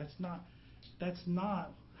Scripture. That's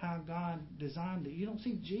not how God designed it. You don't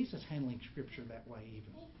see Jesus handling Scripture that way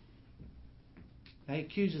even. Now, he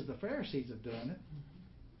accuses the Pharisees of doing it.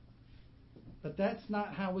 But that's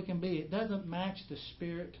not how we can be. It doesn't match the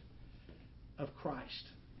Spirit of Christ.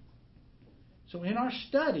 So in our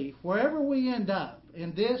study, wherever we end up,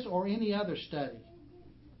 in this or any other study,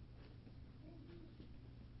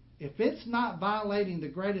 if it's not violating the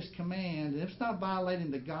greatest command, if it's not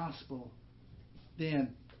violating the gospel,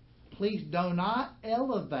 then please do not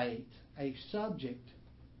elevate a subject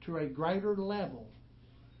to a greater level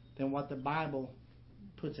than what the Bible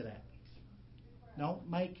puts it at. Don't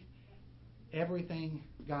make everything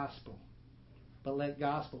gospel, but let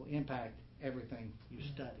gospel impact everything you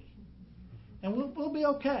study. And we'll be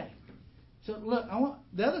okay. So look,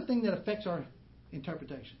 the other thing that affects our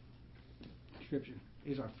interpretation of Scripture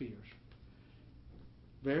is our fears.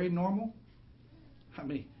 Very normal. I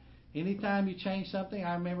mean, anytime you change something,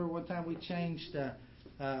 I remember one time we changed a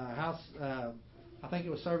house. I think it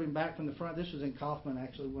was serving back from the front. This was in Kaufman,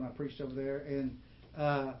 actually, when I preached over there. And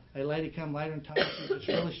a lady come later and told me she was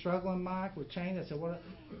really struggling, Mike, with change. I said, "What?"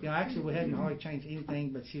 Actually, we hadn't hardly changed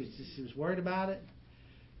anything, but she was worried about it.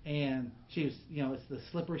 And she was, it's the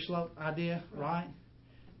slippery slope idea, right?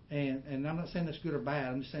 And I'm not saying that's good or bad.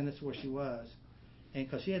 I'm just saying that's where she was. and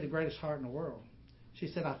because she had the greatest heart in the world, she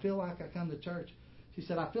said, I feel like I come to church. She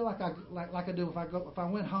said, I feel like I do if I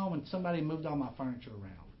went home and somebody moved all my furniture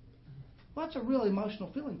around. Well, that's a real emotional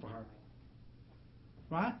feeling for her,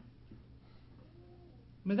 right?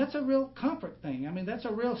 I mean, that's a real comfort thing. I mean, that's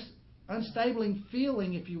a real unstable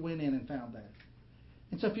feeling if you went in and found that.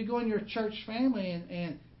 And so if you go in your church family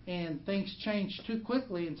and things change too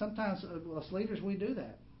quickly, and sometimes us leaders, we do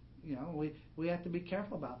that. You know, we have to be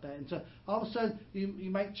careful about that. And so all of a sudden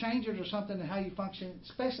you make changes or something in how you function,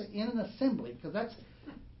 especially in an assembly, because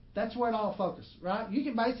that's where it all focuses, right? You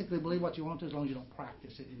can basically believe what you want to as long as you don't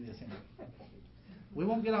practice it in the assembly. We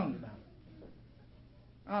won't get on you about it.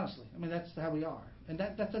 Honestly, I mean, that's how we are. And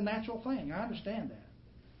that's a natural thing. I understand that.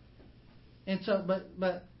 And so,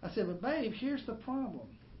 but I said, but babe, here's the problem.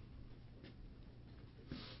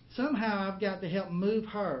 Somehow I've got to help move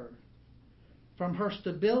her from her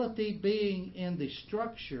stability being in the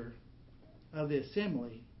structure of the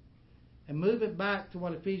assembly and move it back to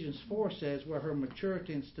what Ephesians 4 says, where her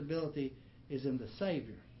maturity and stability is in the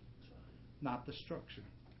Savior, not the structure.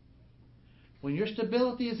 When your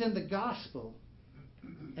stability is in the gospel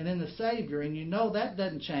and in the Savior, and you know that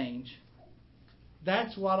doesn't change,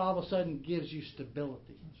 that's what all of a sudden gives you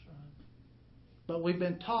stability. That's right. But we've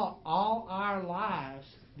been taught all our lives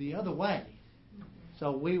the other way.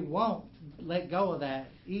 So we won't let go of that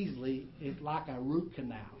easily. It's like a root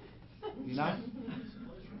canal. You know?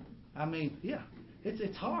 I mean, yeah,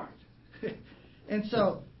 it's hard. And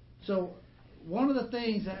so one of the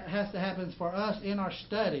things that has to happen for us in our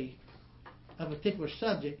study of a particular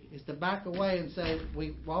subject is to back away and say,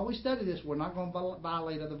 while we study this, we're not going to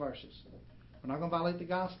violate other verses. We're not going to violate the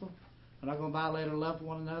gospel. We're not going to violate our love for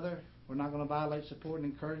one another. We're not going to violate support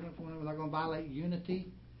and encouragement for one another. We're not going to violate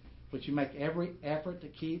unity, which you make every effort to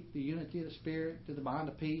keep the unity of the Spirit to the bond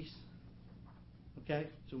of peace. Okay?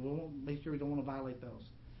 So we won't make sure we don't want to violate those.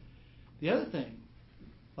 The other thing,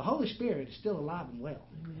 the Holy Spirit is still alive and well.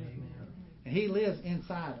 Amen. And He lives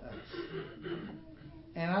inside us.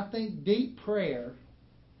 And I think deep prayer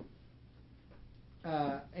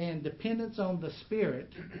and dependence on the Spirit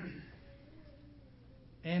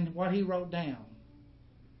and what He wrote down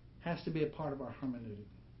has to be a part of our hermeneutic.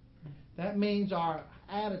 That means our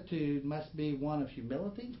attitude must be one of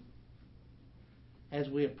humility as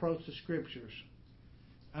we approach the Scriptures,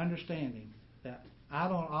 understanding that I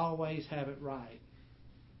don't always have it right,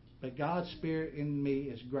 but God's Spirit in me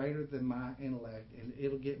is greater than my intellect, and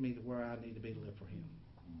it'll get me to where I need to be to live for Him.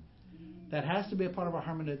 That has to be a part of our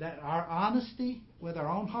hermeneutic. That our honesty with our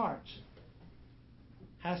own hearts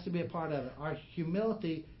has to be a part of it. Our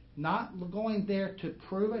humility, not going there to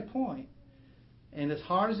prove a point. And as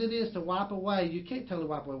hard as it is to wipe away, you can't totally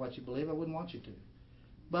wipe away what you believe. I wouldn't want you to.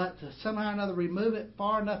 But to somehow or another remove it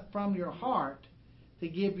far enough from your heart to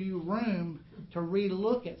give you room to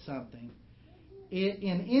relook at something.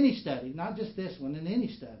 In any study, not just this one, in any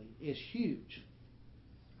study, is huge.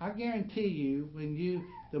 I guarantee you,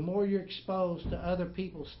 the more you're exposed to other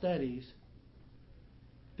people's studies,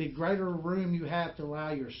 the greater room you have to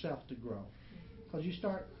allow yourself to grow. Because you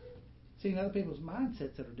start seeing other people's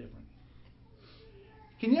mindsets that are different.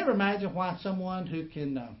 Can you ever imagine why someone who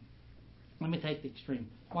can, let me take the extreme,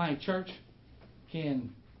 why a church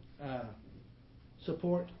can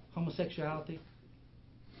support homosexuality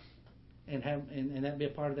and that be a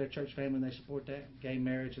part of their church family, and they support that, gay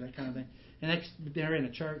marriage and that kind of thing, and they're in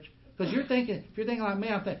a church? Because if you're thinking like me,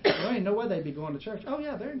 I'm thinking, well, there ain't no way they'd be going to church. Oh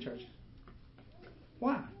yeah, they're in church.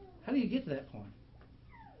 Why? How do you get to that point?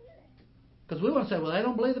 Because we want to say, well, they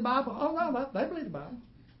don't believe the Bible. Oh no, they believe the Bible.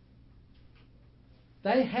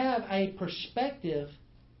 They have a perspective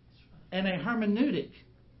and a hermeneutic,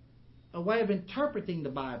 a way of interpreting the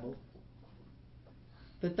Bible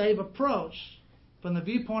that they've approached from the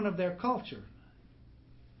viewpoint of their culture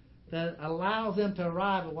that allows them to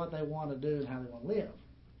arrive at what they want to do and how they want to live.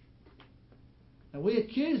 Now we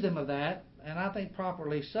accuse them of that, and I think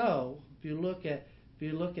properly so. If you look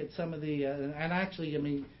at some of the and actually, I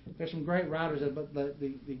mean, there's some great writers about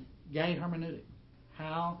the gay hermeneutic,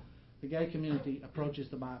 how the gay community approaches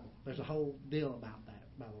the Bible. There's a whole deal about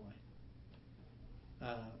that, by the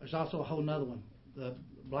way. There's also a whole other one, the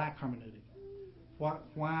black hermeneutic.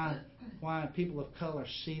 Why people of color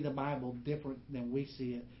see the Bible different than we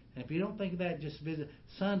see it. And if you don't think of that, just visit.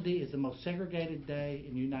 Sunday is the most segregated day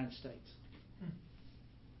in the United States.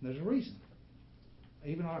 There's a reason.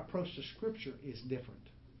 Even our approach to Scripture is different.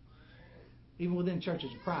 Even within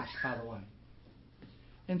churches of Christ, by the way.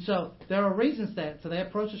 And so there are reasons so they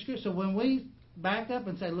approach the Scripture. So when we back up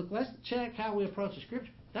and say, look, let's check how we approach the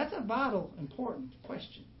Scripture, that's a vital, important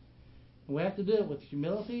question. And we have to do it with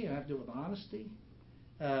humility, and we have to do it with honesty.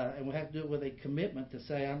 and we have to do it with a commitment to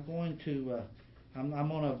say, I'm going to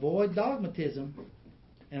avoid dogmatism,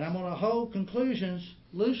 and I'm going to hold conclusions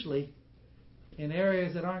loosely in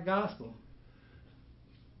areas that aren't gospel.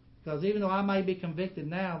 Because even though I may be convicted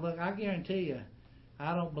now, look, I guarantee you,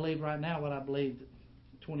 I don't believe right now what I believed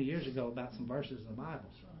 20 years ago about some verses in the Bible.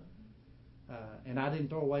 And I didn't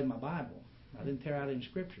throw away my Bible. I didn't tear out any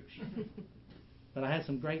scriptures. But I had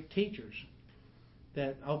some great teachers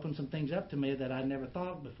that opened some things up to me that I never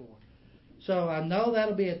thought of before. So I know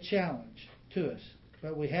that'll be a challenge to us.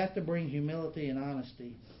 But we have to bring humility and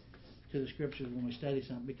honesty to the scriptures when we study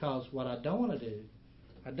something. Because what I don't want to do,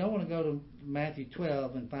 I don't want to go to Matthew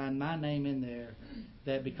 12 and find my name in there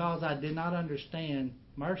that because I did not understand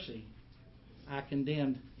mercy, I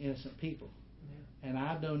condemned innocent people. And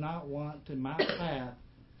I do not want to, my path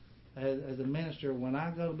as a minister, when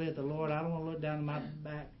I go to be with the Lord, I don't want to look down my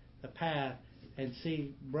back, the path, and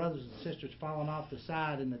see brothers and sisters falling off the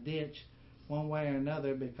side in the ditch one way or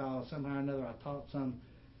another because somehow or another I taught some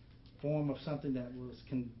form of something that was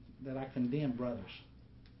that I condemned brothers,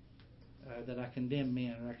 that I condemned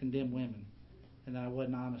men, or I condemned women, and that I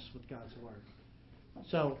wasn't honest with God's Word.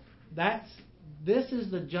 So this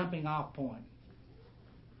is the jumping off point.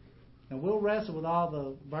 And we'll wrestle with all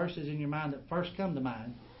the verses in your mind that first come to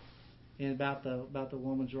mind about the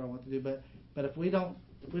woman's role, what to do. But if we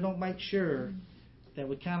don't make sure that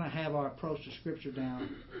we kind of have our approach to Scripture down,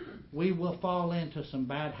 we will fall into some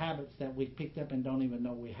bad habits that we've picked up and don't even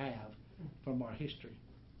know we have from our history.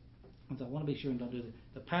 And so I want to be sure and don't do that.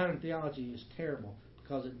 The pattern theology is terrible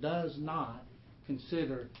because it does not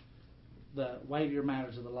consider the weightier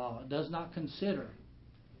matters of the law. It does not consider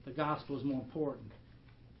the gospel is more important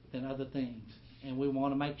than other things. And we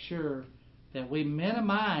want to make sure that we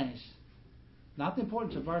minimize not the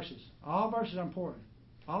importance of verses. All verses are important.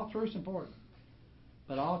 All truth is important.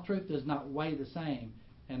 But all truth does not weigh the same.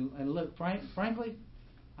 And look, frankly,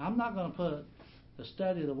 I'm not going to put the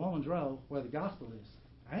study of the woman's role where the gospel is.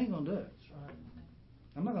 I ain't going to do it.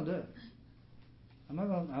 I'm not going to do it.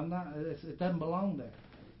 It doesn't belong there.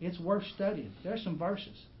 It's worth studying. There's some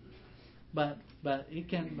verses. But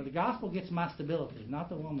the gospel gets my stability, not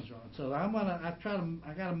the woman's role. So I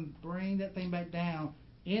got to bring that thing back down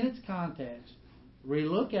in its context,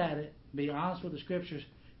 relook at it, be honest with the scriptures,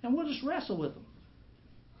 and we'll just wrestle with them.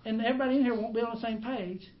 And everybody in here won't be on the same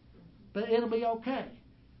page, but it'll be okay.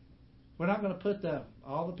 We're not going to put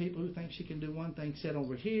all the people who think she can do one thing sit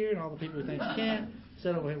over here, and all the people who think she can't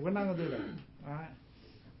sit over here. We're not going to do that. All right?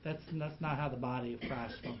 That's not how the body of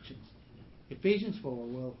Christ functions. Ephesians 4,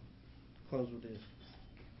 we'll close with this.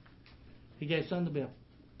 He gave some to be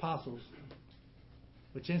apostles,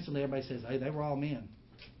 which instantly everybody says, hey, they were all men.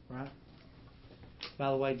 Right? By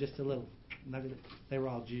the way, just a little nugget, they were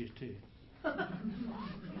all Jews too.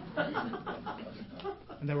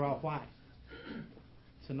 And they were all white.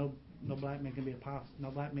 So no black man can be apostle. No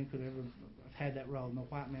black man could ever have had that role. No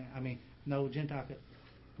white man. No Gentile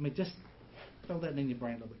could. Just throw that in your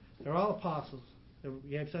brain a little bit. They're all apostles.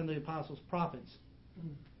 You have some of the apostles, prophets.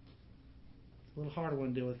 It's a little harder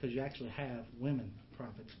one to deal with because you actually have women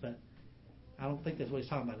prophets. But I don't think that's what he's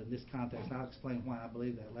talking about in this context. And I'll explain why I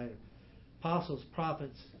believe that later. Apostles,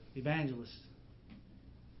 prophets, evangelists,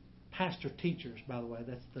 pastor teachers, by the way.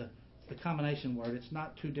 That's the combination word. It's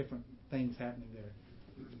not two different things happening there.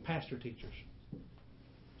 Pastor teachers.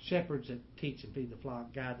 Shepherds that teach and feed the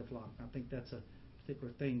flock, guide the flock. I think that's a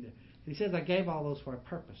particular thing there. He says, I gave all those for a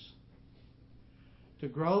purpose. To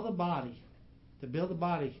grow the body, to build the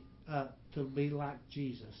body up to be like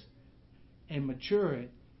Jesus and mature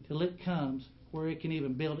it till it comes where it can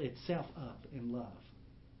even build itself up in love.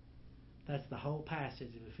 That's the whole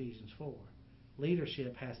passage of Ephesians 4.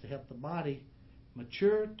 Leadership has to help the body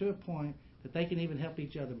mature to a point that they can even help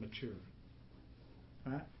each other mature.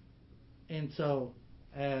 Right? And so,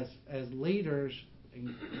 as leaders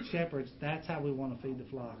and shepherds, that's how we want to feed the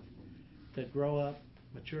flock. To grow up,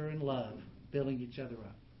 mature in love, building each other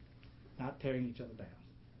up, not tearing each other down.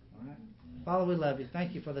 All right? Father, we love you.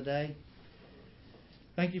 Thank you for the day.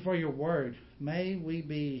 Thank you for your word. May we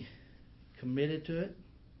be committed to it.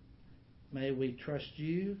 May we trust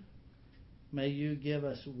you. May you give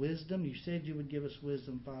us wisdom. You said you would give us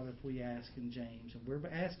wisdom, Father, if we ask in James. And we're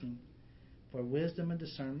asking for wisdom and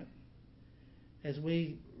discernment as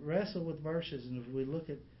we wrestle with verses and as we look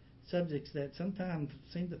at subjects that sometimes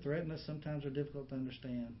seem to threaten us, sometimes are difficult to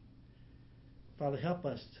understand. Father, help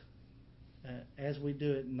us as we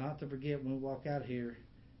do it not to forget when we walk out here,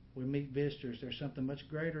 we meet visitors, there's something much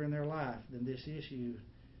greater in their life than this issue,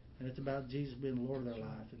 and it's about Jesus being the Lord of their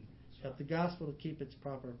life. And help the gospel to keep its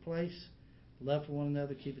proper place, love for one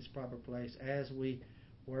another keep its proper place as we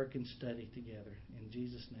work and study together. In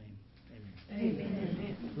Jesus' name, amen.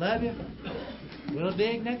 Amen. Love you. We'll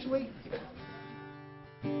dig next week.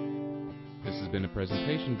 This has been a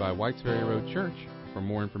presentation by Whites Ferry Road Church. For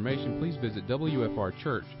more information, please visit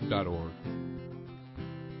wfrchurch.org.